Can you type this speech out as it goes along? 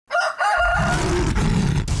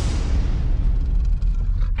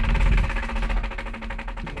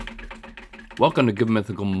Welcome to Good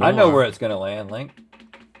Mythical More. I know where it's gonna land, Link.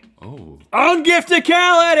 Oh. On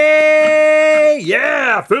Gifticality!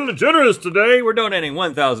 Yeah, feeling generous today. We're donating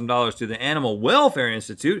 $1,000 to the Animal Welfare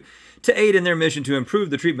Institute to aid in their mission to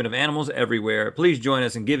improve the treatment of animals everywhere. Please join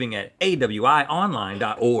us in giving at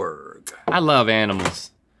awionline.org. I love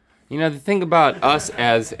animals. You know, the thing about us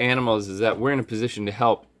as animals is that we're in a position to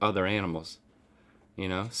help other animals. You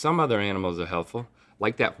know, some other animals are helpful.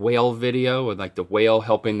 Like that whale video with like the whale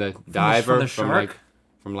helping the diver from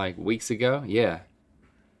like weeks ago. Yeah.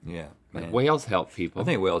 Yeah. Like whales help people. I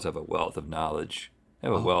think whales have a wealth of knowledge. They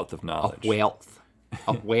have a wealth of knowledge. A wealth.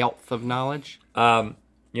 A wealth of knowledge. You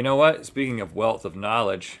know what? Speaking of wealth of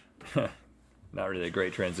knowledge, not really a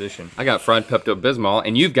great transition. I got fried Pepto-Bismol,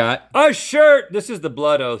 and you've got a shirt. This is the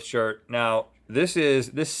Blood Oath shirt. Now, this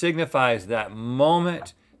signifies that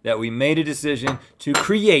moment that we made a decision to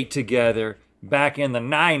create together back in the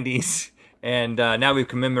 90s, and now we've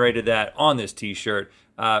commemorated that on this t-shirt.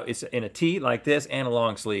 It's in a tee like this and a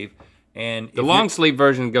long sleeve. And the long sleeve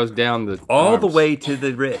version goes down the all arms. the way to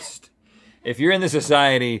the wrist. If you're in the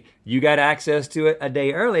society, you got access to it a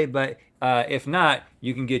day early, but if not,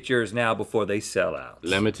 you can get yours now before they sell out.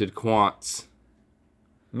 Limited quants.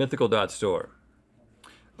 Mythical.store.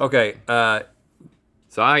 Okay.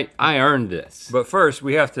 So I earned this. But first,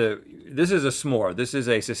 we have to, this is a s'more. This is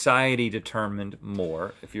a society-determined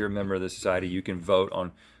more. If you're a member of the society, you can vote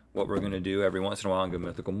on what we're gonna do every once in a while on Good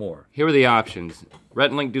Mythical More. Here are the options. Rhett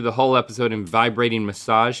and Link do the whole episode in vibrating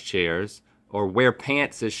massage chairs, or wear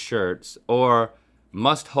pants as shirts, or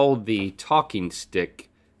must hold the talking stick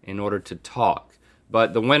in order to talk.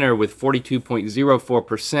 But the winner with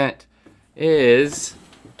 42.04% is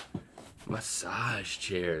massage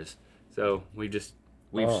chairs. So we've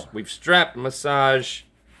strapped massage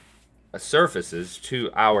surfaces to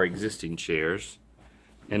our existing chairs.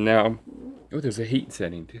 And now, oh, there's a heat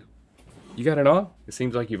setting too. You got it on? It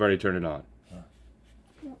seems like you've already turned it on.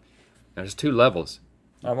 There's 2 levels.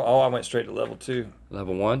 I went straight to level 2.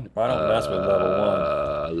 Level 1? I don't mess with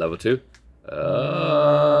level 1. Level 2?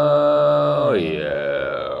 Oh, yeah.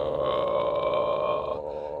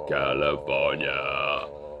 California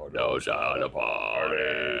knows how to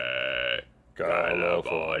party.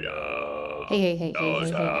 California Hey.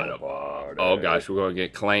 knows how to party. Oh gosh, we're gonna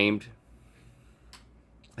get claimed.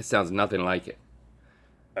 It sounds nothing like it.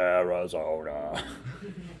 Arizona.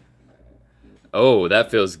 Oh,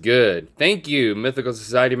 that feels good. Thank you, Mythical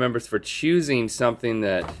Society members, for choosing something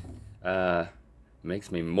that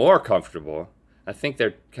makes me more comfortable. I think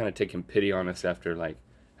they're kind of taking pity on us after like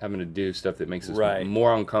having to do stuff that makes us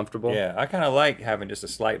more uncomfortable. Yeah, I kind of like having just a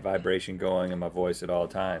slight vibration going in my voice at all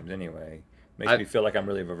times anyway. Makes me feel like I'm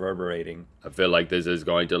really reverberating. I feel like this is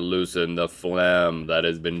going to loosen the phlegm that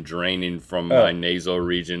has been draining from my nasal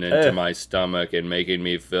region into my stomach and making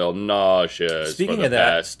me feel nauseous for the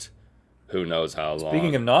past who knows how long.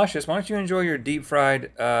 Speaking of nauseous, why don't you enjoy your deep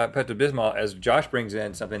fried Pepto-Bismol as Josh brings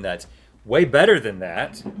in something that's way better than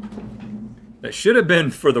that. That should have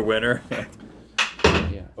been for the winner. Yeah.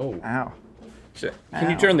 Oh. Ow.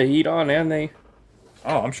 Can you turn the heat on and they?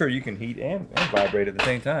 Oh, I'm sure you can heat and vibrate at the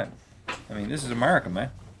same time. I mean, this is America,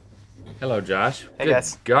 man. Hello, Josh. Hey,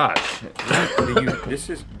 guys. Gosh.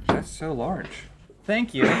 That's so large.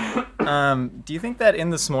 Thank you. Do you think that in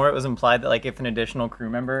the s'more it was implied that like if an additional crew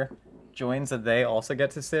member joins that they also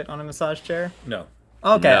get to sit on a massage chair? No.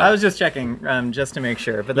 Okay, No. I was just checking just to make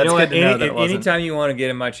sure, but that's good to know that it wasn't. Anytime you want to get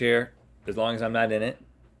in my chair, as long as I'm not in it,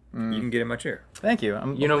 you can get in my chair. Thank you.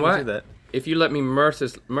 You know what? Do that. If you let me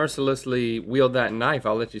mercilessly wield that knife,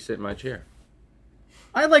 I'll let you sit in my chair.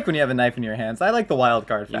 I like when you have a knife in your hands. I like the wild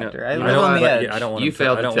card factor. I you live know, on the edge. I don't want You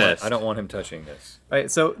failed the test. I don't want him touching this. All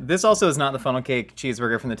right, so this also is not the funnel cake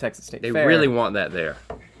cheeseburger from the Texas State They Fair. really want that there.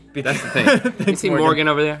 That's the thing. You see Morgan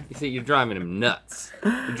over there? You see, you're driving him nuts.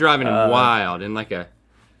 You're driving him wild in a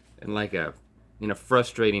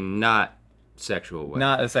frustrating, not sexual way.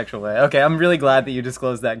 Not a sexual way. Okay, I'm really glad that you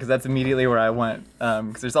disclosed that because that's immediately where I went.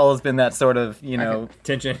 Because there's always been that sort of,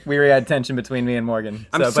 tension, weary-eyed tension between me and Morgan.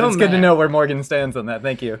 But it's good to know where Morgan stands on that.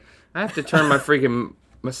 Thank you. I have to turn my freaking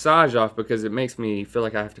massage off because it makes me feel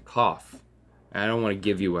like I have to cough. And I don't want to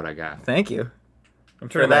give you what I got. Thank you.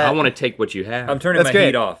 I want to take what you have. I'm turning my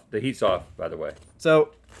heat off. The heat's off, by the way.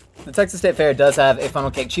 So, the Texas State Fair does have a funnel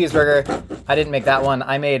cake cheeseburger. I didn't make that one.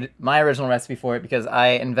 I made my original recipe for it because I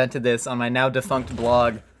invented this on my now defunct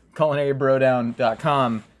blog,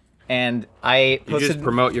 culinarybrodown.com, and I posted. You just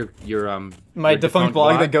promote your my defunct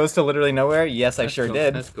blog that goes to literally nowhere. Yes, I sure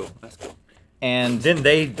did. That's cool. That's cool. And then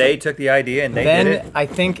they took the idea and they did it. I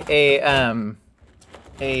think a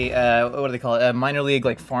what do they call it? A minor league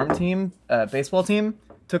like farm team, baseball team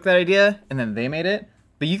took that idea and then they made it.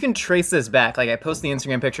 But you can trace this back. Like I posted the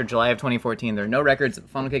Instagram picture July of 2014. There are no records of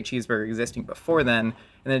Funnel Cake Cheeseburger existing before then. And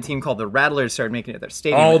then a team called the Rattlers started making it at their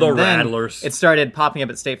stadium. Oh, the and then Rattlers. It started popping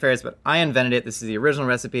up at state fairs, but I invented it. This is the original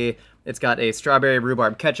recipe. It's got a strawberry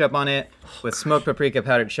rhubarb ketchup on it with smoked paprika,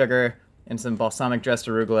 powdered sugar, and some balsamic dressed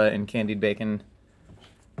arugula and candied bacon.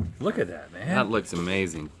 Look at that, man. That looks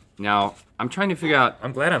amazing. Now, I'm trying to figure out,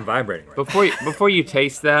 I'm glad I'm vibrating right now. before you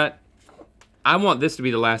taste that, I want this to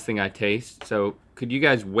be the last thing I taste. So could you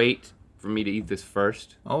guys wait for me to eat this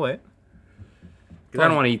first? I'll wait. Because I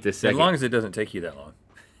don't want to eat this second. As long as it doesn't take you that long.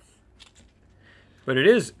 But it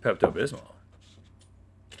is Pepto-Bismol.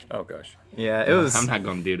 Oh, gosh. Yeah, it was. I'm not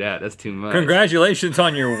going to do that. That's too much. Congratulations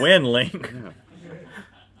on your win, Link.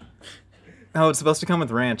 Oh, it's supposed to come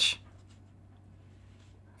with ranch.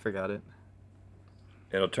 Forgot it.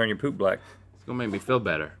 It'll turn your poop black. It's going to make me feel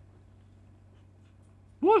better.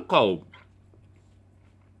 What cold?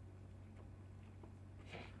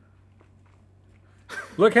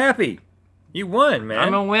 Look happy. You won, man.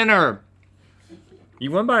 I'm a winner.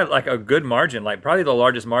 You won by like a good margin, like probably the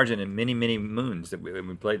largest margin in many, many moons that we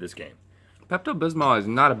played this game. Pepto-Bismol is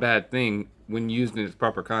not a bad thing when used in its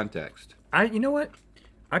proper context. You know what?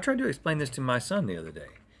 I tried to explain this to my son the other day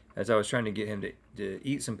as I was trying to get him to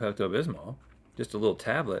eat some Pepto-Bismol, just a little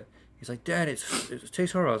tablet. He's like, Dad, it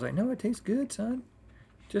tastes horrible. I was like, no, it tastes good, son.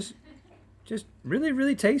 Just really,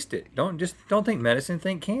 really taste it. Don't think medicine,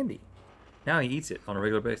 think candy. Now he eats it on a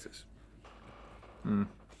regular basis.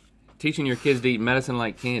 Teaching your kids to eat medicine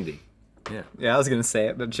like candy. Yeah. Yeah, I was gonna say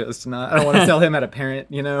it, but chose to not. I don't want to tell him how to parent,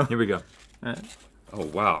 you know. Here we go. Oh,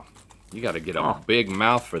 wow. You got to get a big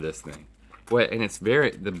mouth for this thing. Boy, and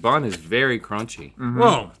the bun is very crunchy.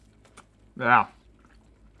 Whoa. Yeah.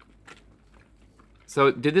 So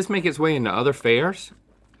did this make its way into other fairs?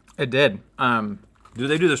 It did. Do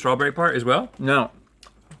they do the strawberry part as well? No,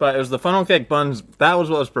 but it was the funnel cake buns. That was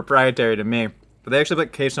what was proprietary to me. But they actually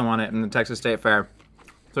put queso on it in the Texas State Fair.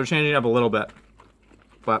 So they're changing it up a little bit.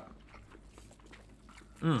 But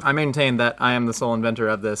I maintain that I am the sole inventor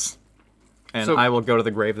of this. And So- I will go to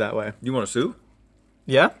the grave that way. You want to sue?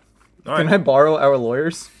 Yeah? All Can right. I borrow our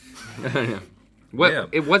lawyers?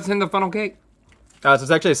 What's in the funnel cake? So it's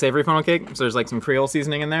actually a savory funnel cake. So there's like some Creole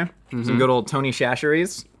seasoning in there. Some good old Tony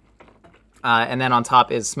Chachere's. And then on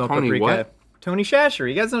top is smoked Tony paprika. what? Tony Chachery.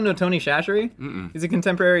 You guys don't know Tony Chachery? He's a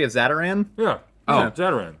contemporary of Zataran. Yeah. Oh. Yeah,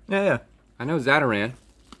 Zataran. Yeah. I know Zataran.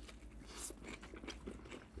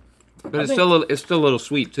 But it's still a little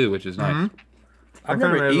sweet too, which is nice. I've kinda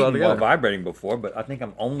never made it all eaten together. while vibrating before, but I think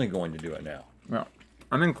I'm only going to do it now. Yeah.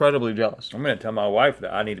 I'm incredibly jealous. I'm going to tell my wife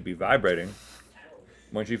that I need to be vibrating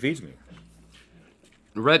when she feeds me.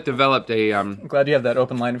 Rhett developed a I'm glad you have that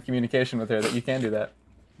open line of communication with her that you can do that.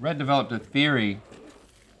 Rhett developed a theory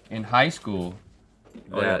in high school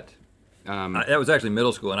that That was actually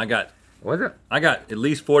middle school, and I got at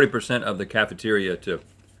least 40% of the cafeteria to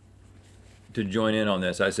join in on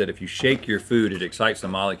this. I said if you shake your food, it excites the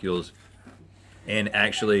molecules and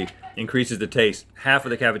actually increases the taste. Half of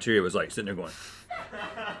the cafeteria was like sitting there going,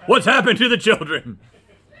 "What's happened to the children?"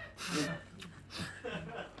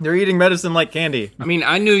 They're eating medicine like candy. I mean,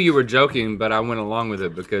 I knew you were joking, but I went along with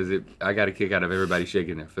it because I got a kick out of everybody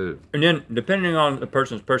shaking their food. And then, depending on the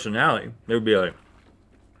person's personality, they would be like,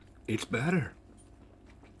 It's better.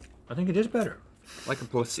 "I think it is better."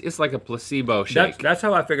 It's like a placebo shake. That's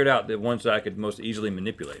how I figured out the ones that I could most easily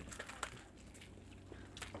manipulate.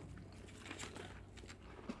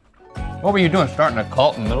 What were you doing? Starting a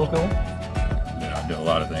cult in middle school? Yeah, I've done a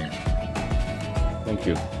lot of things. Thank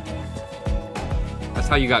you. That's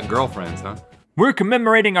how you got girlfriends, huh? We're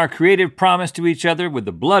commemorating our creative promise to each other with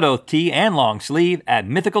the Blood Oath tee and long sleeve at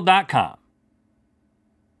mythical.com.